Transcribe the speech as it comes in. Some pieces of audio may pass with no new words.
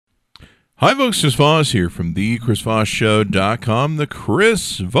Hi, folks. Chris Voss here from thechrisvossshow.com,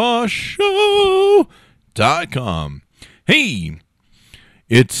 thechrisvossshow.com. Hey,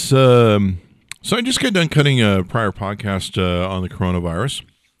 it's, so I just got done cutting a prior podcast on the coronavirus.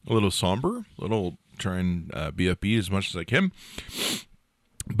 A little somber, a little try and be upbeat as much as I can.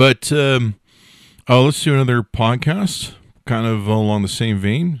 But let's do another podcast, kind of along the same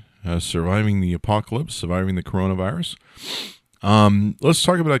vein, surviving the apocalypse, surviving the coronavirus. Let's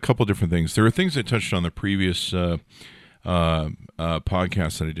talk about a couple different things. There are things I touched on the previous podcast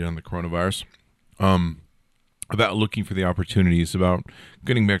that I did on the coronavirus, about looking for the opportunities, about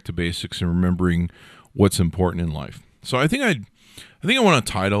getting back to basics and remembering what's important in life. So I think I want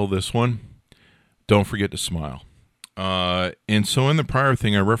to title this one, "Don't Forget to Smile." And so in the prior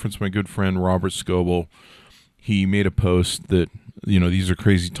thing, I referenced my good friend Robert Scoble. He made a post that, these are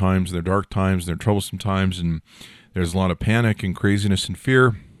crazy times, they're dark times, they're troublesome times, and there's a lot of panic and craziness and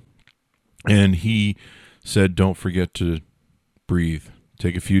fear. And he said, don't forget to breathe.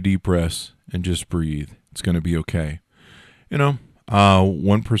 Take a few deep breaths and just breathe. It's going to be okay.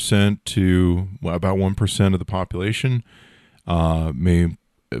 1% to about 1% of the population may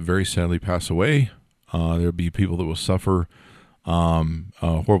very sadly pass away. There'll be people that will suffer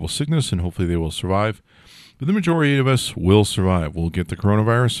horrible sickness, and hopefully they will survive. But the majority of us will survive. We'll get the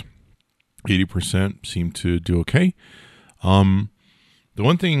coronavirus. 80% seem to do okay. The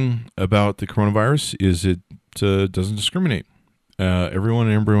one thing about the coronavirus is it doesn't discriminate. Everyone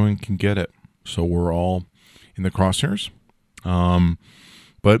and everyone can get it. So we're all in the crosshairs.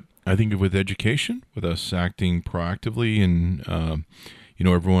 But I think with education, with us acting proactively and,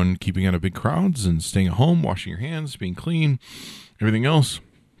 everyone keeping out of big crowds and staying at home, washing your hands, being clean, everything else,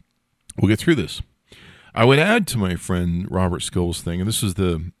 we'll get through this. I would add to my friend Robert Skill's thing, and this is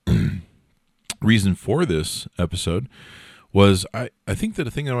the reason for this episode, was I think that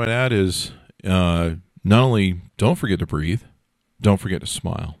the thing I would add is not only don't forget to breathe, don't forget to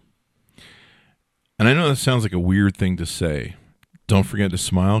smile. And I know that sounds like a weird thing to say. Don't forget to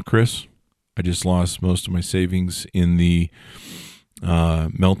smile, Chris. I just lost most of my savings in the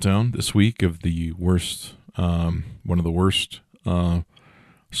meltdown this week of the worst, one of the worst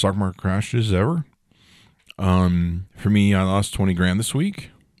stock market crashes ever. For me, I lost 20 grand this week.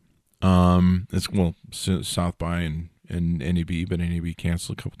 It's South by and NAB, but NAB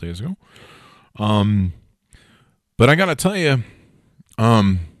canceled a couple days ago. But I gotta tell you,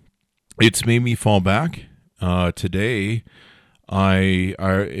 it's made me fall back. Today, I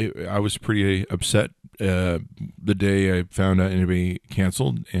was pretty upset the day I found out NAB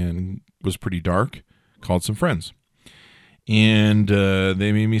canceled, and was pretty dark. Called some friends, and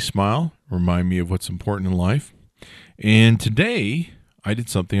they made me smile, remind me of what's important in life. And today, I did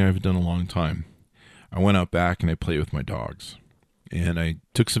something I haven't done in a long time. I went out back and I played with my dogs. And I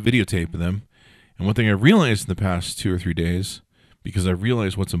took some videotape of them. And one thing I realized in the past 2 or 3 days, because I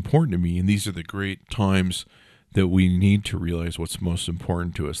realized what's important to me, and these are the great times that we need to realize what's most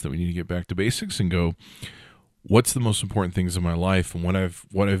important to us, that we need to get back to basics and go, what's the most important things in my life, and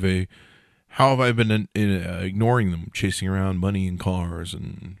how have I been ignoring them, chasing around money and cars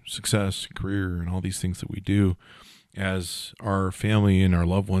and success and career and all these things that we do as our family and our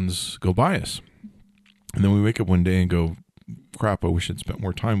loved ones go by us. And then we wake up one day and go, crap, I wish I'd spent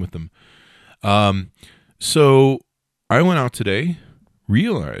more time with them. So I went out today,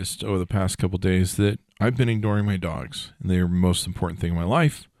 realized over the past couple of days that I've been ignoring my dogs, and they're the most important thing in my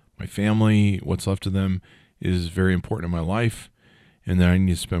life. My family, what's left of them, is very important in my life, and that I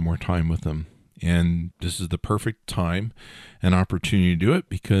need to spend more time with them. And this is the perfect time and opportunity to do it,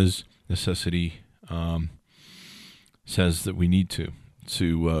 because necessity says that we need to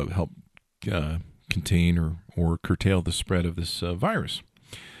help contain or curtail the spread of this virus.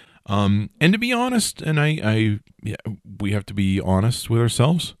 And to be honest, and we have to be honest with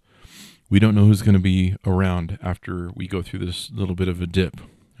ourselves. We don't know who's going to be around after we go through this little bit of a dip.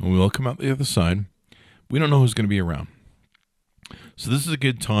 And we will come out the other side. We don't know who's going to be around. So this is a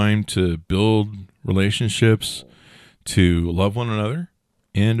good time to build relationships, to love one another,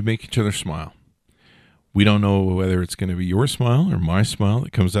 and to make each other smile. We don't know whether it's going to be your smile or my smile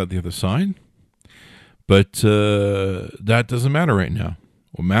that comes out the other side, but that doesn't matter right now.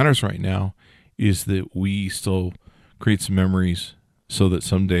 What matters right now is that we still create some memories so that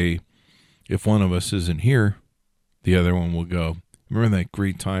someday, if one of us isn't here, the other one will go, remember that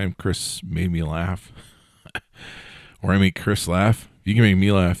great time Chris made me laugh? Or I made Chris laugh? If you can make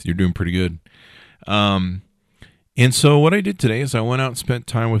me laugh, you're doing pretty good. And so what I did today is I went out and spent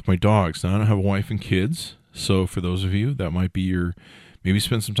time with my dogs. Now, I don't have a wife and kids, so for those of you, that might be maybe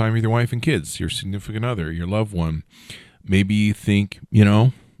spend some time with your wife and kids, your significant other, your loved one. Maybe you think,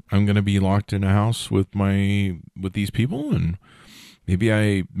 I'm going to be locked in a house with these people, and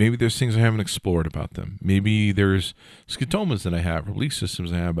maybe there's things I haven't explored about them. Maybe there's scotomas that I have, or belief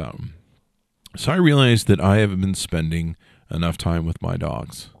systems I have about them. So I realized that I haven't been spending enough time with my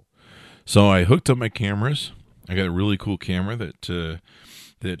dogs. So I hooked up my cameras. I got a really cool camera that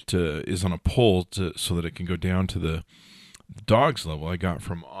is on a pole so that it can go down to the dog's level. I got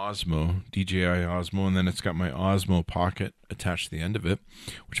from Osmo, DJI Osmo, and then it's got my Osmo Pocket attached to the end of it,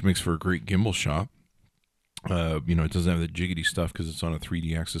 which makes for a great gimbal shot. It doesn't have the jiggity stuff because it's on a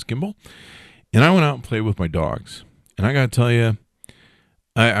 3D axis gimbal. And I went out and played with my dogs. And I got to tell you,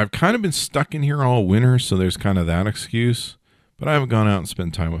 I've kind of been stuck in here all winter, so there's kind of that excuse. But I haven't gone out and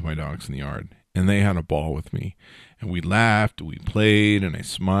spent time with my dogs in the yard. And they had a ball with me. And we laughed, we played, and I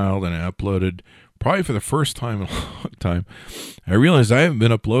smiled, and I uploaded. Probably for the first time in a long time, I realized I haven't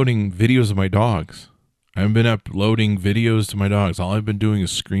been uploading videos of my dogs. I haven't been uploading videos to my dogs. All I've been doing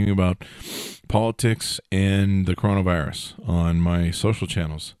is screaming about politics and the coronavirus on my social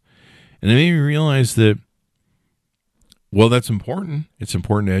channels. And it made me realize that, well, that's important. It's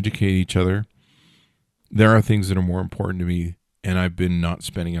important to educate each other. There are things that are more important to me, and I've been not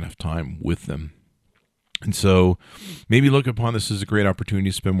spending enough time with them. And so maybe look upon this as a great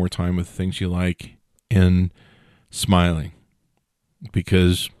opportunity to spend more time with things you like and smiling.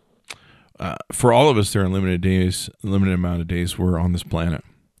 Because for all of us, there are limited amount of days we're on this planet.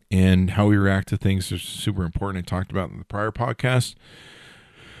 And how we react to things is super important. I talked about in the prior podcast.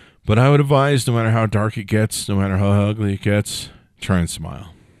 But I would advise, no matter how dark it gets, no matter how ugly it gets, try and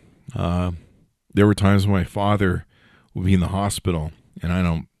smile. There were times when my father would be in the hospital, and I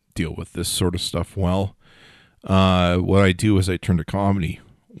don't deal with this sort of stuff well. What I do is I turn to comedy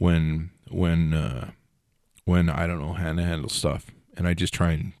when I don't know how to handle stuff, and I just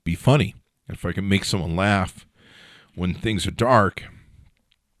try and be funny. If I can make someone laugh when things are dark,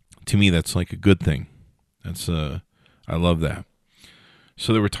 to me that's like a good thing. I love that.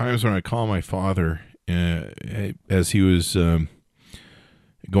 So there were times when I call my father as he was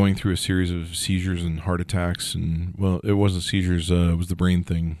going through a series of seizures and heart attacks, and well, it wasn't seizures, it was the brain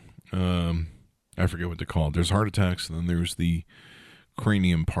thing. I forget what they're called. There's heart attacks, and then there's the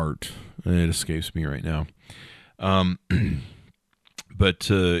cranium part. It escapes me right now. But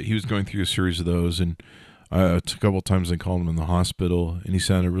he was going through a series of those, and a couple of times I called him in the hospital, and he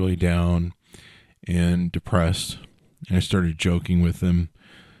sounded really down and depressed. And I started joking with him,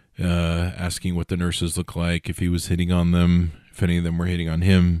 asking what the nurses looked like, if he was hitting on them, if any of them were hitting on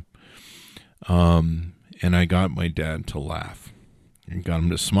him. And I got my dad to laugh and got him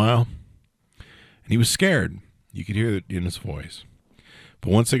to smile. And he was scared. You could hear it in his voice.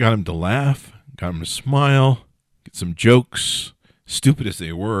 But once I got him to laugh, got him to smile, get some jokes, stupid as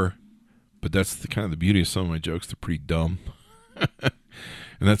they were, but that's kind of the beauty of some of my jokes. They're pretty dumb. And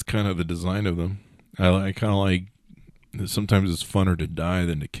that's kind of the design of them. I kind of like, sometimes it's funner to die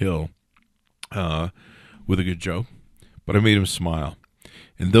than to kill with a good joke. But I made him smile.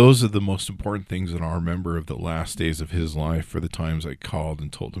 And those are the most important things that I'll remember of the last days of his life, for the times I called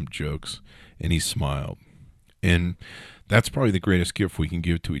and told him jokes, and he smiled. And that's probably the greatest gift we can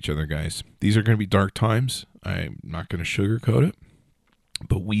give to each other, guys. These are going to be dark times. I'm not going to sugarcoat it.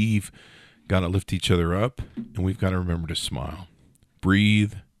 But we've got to lift each other up, and we've got to remember to smile.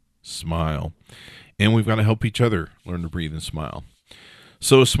 Breathe, smile. And we've got to help each other learn to breathe and smile.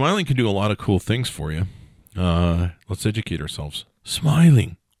 So smiling can do a lot of cool things for you. Let's educate ourselves.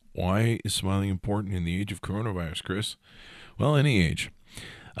 Smiling. Why is smiling important in the age of coronavirus, Chris? Well, any age.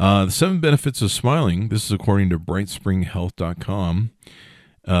 The 7 benefits of smiling, this is according to brightspringhealth.com.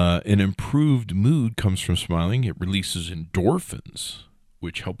 An improved mood comes from smiling. It releases endorphins,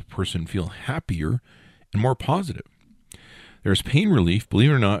 which help a person feel happier and more positive. There's pain relief.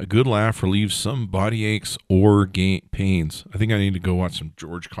 Believe it or not, a good laugh relieves some body aches or pains. I think I need to go watch some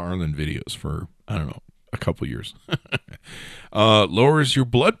George Carlin videos for, I don't know, a couple years. Lowers your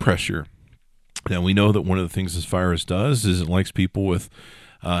blood pressure. Now, we know that one of the things this virus does is it likes people with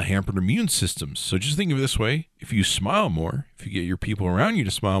hampered immune systems. So just think of it this way. If you smile more, if you get your people around you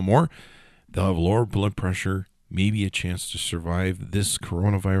to smile more, they'll have lower blood pressure, maybe a chance to survive this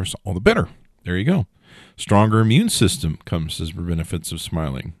coronavirus all the better. There you go. Stronger immune system comes as benefits of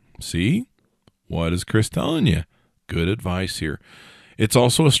smiling. See? What is Chris telling you? Good advice here. It's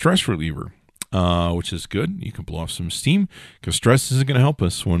also a stress reliever, which is good. You can blow off some steam, because stress isn't going to help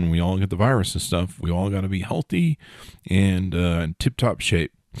us when we all get the virus and stuff. We all got to be healthy and in tip-top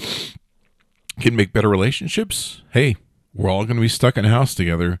shape. Can make better relationships. Hey, we're all going to be stuck in a house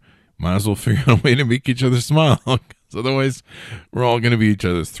together. Might as well figure out a way to make each other smile, because otherwise we're all going to be each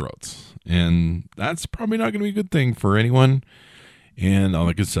other's throats. And that's probably not going to be a good thing for anyone. and all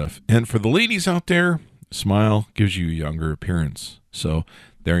that good stuff. And for the ladies out there, smile gives you a younger appearance. So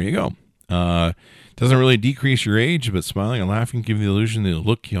there you go. Doesn't really decrease your age, but smiling and laughing give you the illusion that you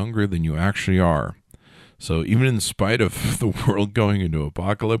look younger than you actually are. So even in spite of the world going into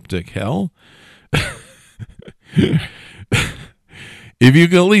apocalyptic hell, if you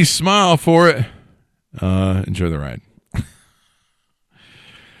can at least smile for it, enjoy the ride.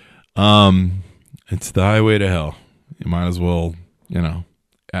 It's the highway to hell. You might as well, I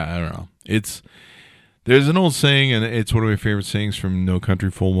don't know. There's an old saying, and it's one of my favorite sayings from No Country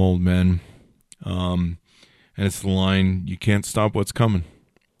for Old Men. And it's the line, "You can't stop what's coming.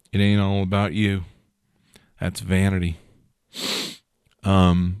 It ain't all about you." That's vanity.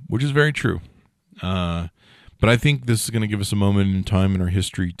 Which is very true. But I think this is going to give us a moment in time in our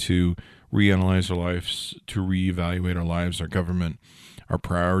history to reanalyze our lives, to reevaluate our lives, our government, our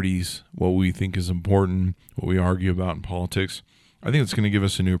priorities, what we think is important, what we argue about in politics. I think it's going to give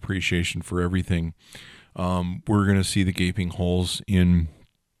us a new appreciation for everything. We're going to see the gaping holes in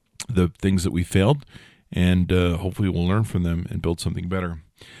the things that we failed, and hopefully we'll learn from them and build something better.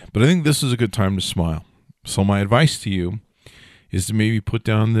 But I think this is a good time to smile. So my advice to you is to maybe put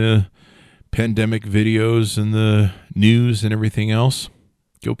down the pandemic videos and the news and everything else.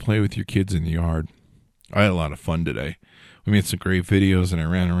 Go play with your kids in the yard. I had a lot of fun today. We made some great videos, and I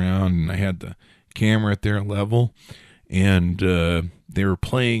ran around, and I had the camera at their level, and they were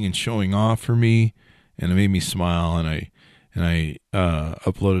playing and showing off for me, and it made me smile, and I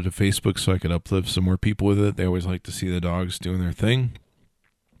uploaded to Facebook so I could uplift some more people with it. They always like to see the dogs doing their thing.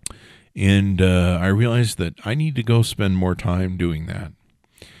 And I realized that I need to go spend more time doing that.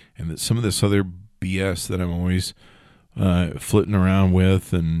 And that some of this other BS that I'm always flitting around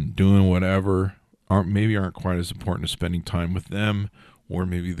with and doing whatever aren't quite as important as spending time with them, or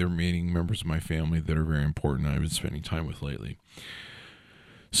maybe the remaining members of my family that are very important I've been spending time with lately.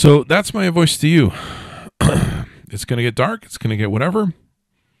 So that's my advice to you. It's going to get dark. It's going to get whatever.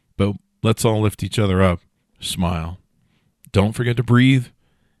 But let's all lift each other up. Smile. Don't forget to breathe.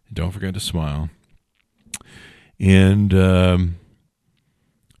 Don't forget to smile. And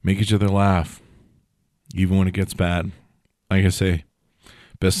make each other laugh, even when it gets bad. Like I say,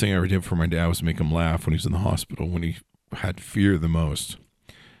 best thing I ever did for my dad was make him laugh when he was in the hospital, when he had fear the most.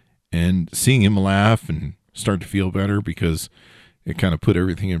 And seeing him laugh and start to feel better because it kind of put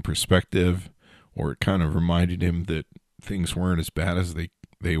everything in perspective, or it kind of reminded him that things weren't as bad as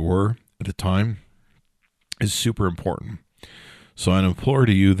they were at the time, is super important. So I implore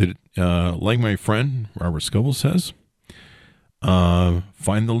to you that, like my friend Robert Scoble says,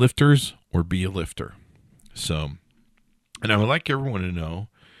 find the lifters or be a lifter. So, and I would like everyone to know,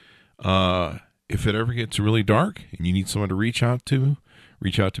 if it ever gets really dark and you need someone to reach out to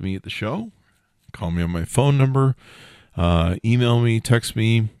me at the show. Call me on my phone number, email me, text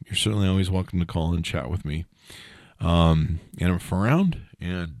me. You're certainly always welcome to call and chat with me. And if I'm around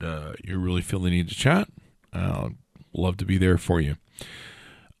and you really feel the need to chat, I'll love to be there for you.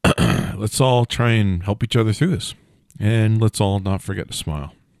 Let's all try and help each other through this. And let's all not forget to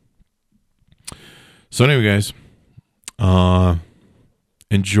smile. So anyway, guys,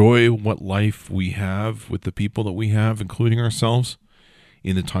 enjoy what life we have with the people that we have, including ourselves,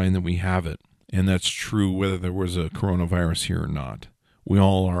 in the time that we have it. And that's true whether there was a coronavirus here or not. We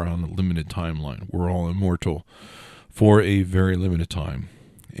all are on a limited timeline. We're all immortal for a very limited time.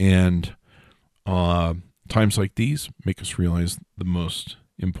 And times like these make us realize the most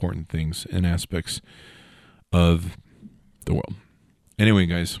important things and aspects of the world. Anyway,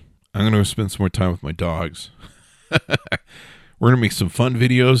 guys, I'm going to spend some more time with my dogs. We're going to make some fun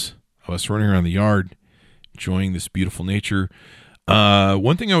videos of us running around the yard, enjoying this beautiful nature.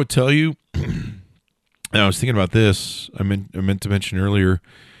 One thing I would tell you, and I was thinking about this, I meant to mention earlier,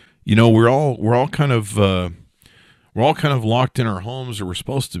 we're all kind of locked in our homes, or we're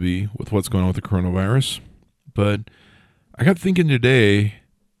supposed to be, with what's going on with the coronavirus. But I got thinking today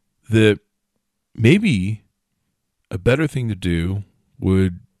that maybe a better thing to do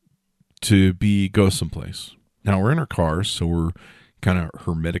would to be go someplace. Now we're in our cars, so we're kind of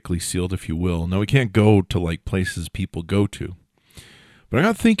hermetically sealed, if you will. Now we can't go to like places people go to. But I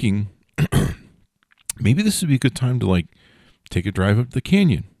got thinking, maybe this would be a good time to like take a drive up the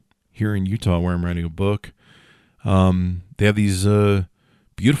canyon here in Utah, where I'm writing a book. They have these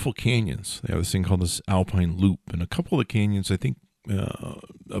beautiful canyons. They have this thing called this Alpine Loop, and a couple of the canyons, I think,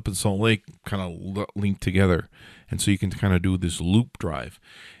 up in Salt Lake, kind of link together, and so you can kind of do this loop drive,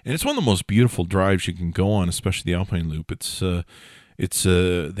 and it's one of the most beautiful drives you can go on, especially the Alpine Loop. It's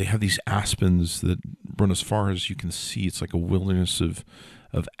they have these aspens that run as far as you can see. It's like a wilderness of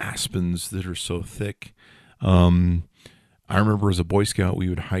aspens that are so thick. I remember as a Boy Scout, we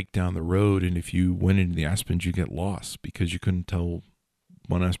would hike down the road, and if you went into the aspens, you get lost because you couldn't tell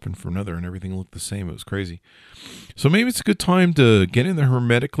one aspen from another, and everything looked the same. It was crazy. So maybe it's a good time to get in the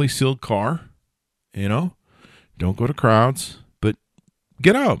hermetically sealed car. You know, don't go to crowds, but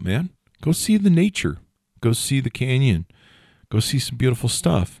get out, man. Go see the nature. Go see the canyon. Go see some beautiful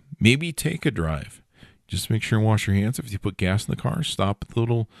stuff. Maybe take a drive. Just make sure and wash your hands. If you put gas in the car, stop at the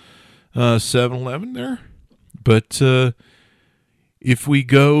little 7-Eleven there. But if we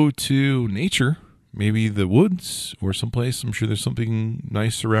go to nature, maybe the woods or someplace, I'm sure there's something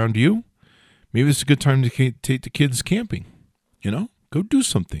nice around you. Maybe it's a good time to take the kids camping. You know, go do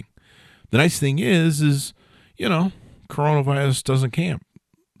something. The nice thing is, you know, coronavirus doesn't camp.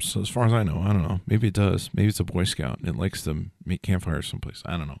 So as far as I know, I don't know. Maybe it does. Maybe it's a Boy Scout and it likes to make campfires someplace.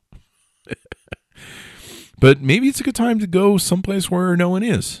 I don't know. But maybe it's a good time to go someplace where no one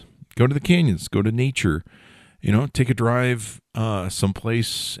is. Go to the canyons. Go to nature. You know, take a drive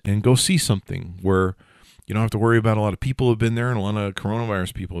someplace and go see something where you don't have to worry about a lot of people have been there and a lot of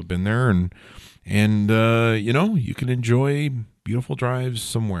coronavirus people have been there. And you know, you can enjoy beautiful drives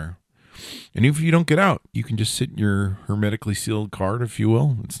somewhere. And if you don't get out, you can just sit in your hermetically sealed car, if you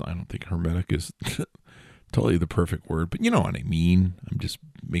will. I don't think hermetic is totally the perfect word, but you know what I mean. I'm just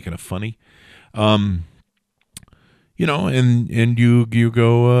making it funny. You know, and you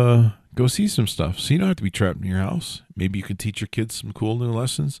go see some stuff. So you don't have to be trapped in your house. Maybe you can teach your kids some cool new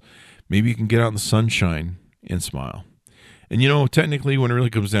lessons. Maybe you can get out in the sunshine and smile. And you know, technically, when it really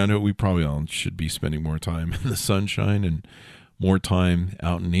comes down to it, we probably all should be spending more time in the sunshine and more time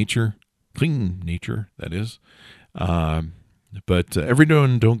out in nature. Clean nature, that is. But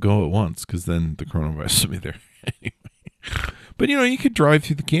everyone don't go at once because then the coronavirus will be there anyway. But, you know, you could drive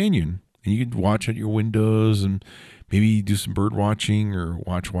through the canyon and you could watch out your windows and maybe do some bird watching or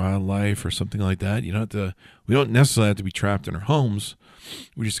watch wildlife or something like that. You don't have to, we don't necessarily have to be trapped in our homes.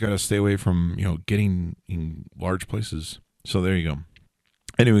 We just got to stay away from, you know, getting in large places. So there you go.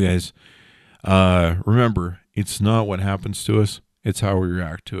 Anyway, guys, remember, it's not what happens to us. It's how we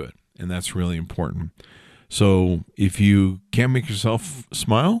react to it. And that's really important. So if you can't make yourself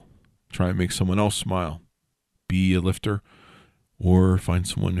smile, try and make someone else smile. Be a lifter or find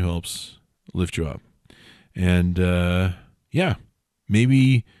someone who helps lift you up. And yeah,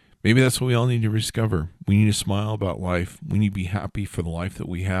 maybe that's what we all need to discover. We need to smile about life. We need to be happy for the life that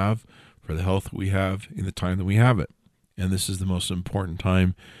we have, for the health that we have, in the time that we have it. And this is the most important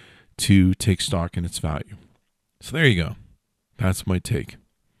time to take stock in its value. So there you go. That's my take.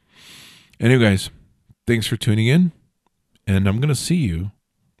 Anyway, guys, thanks for tuning in. And I'm going to see you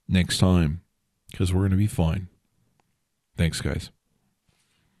next time because we're going to be fine. Thanks, guys.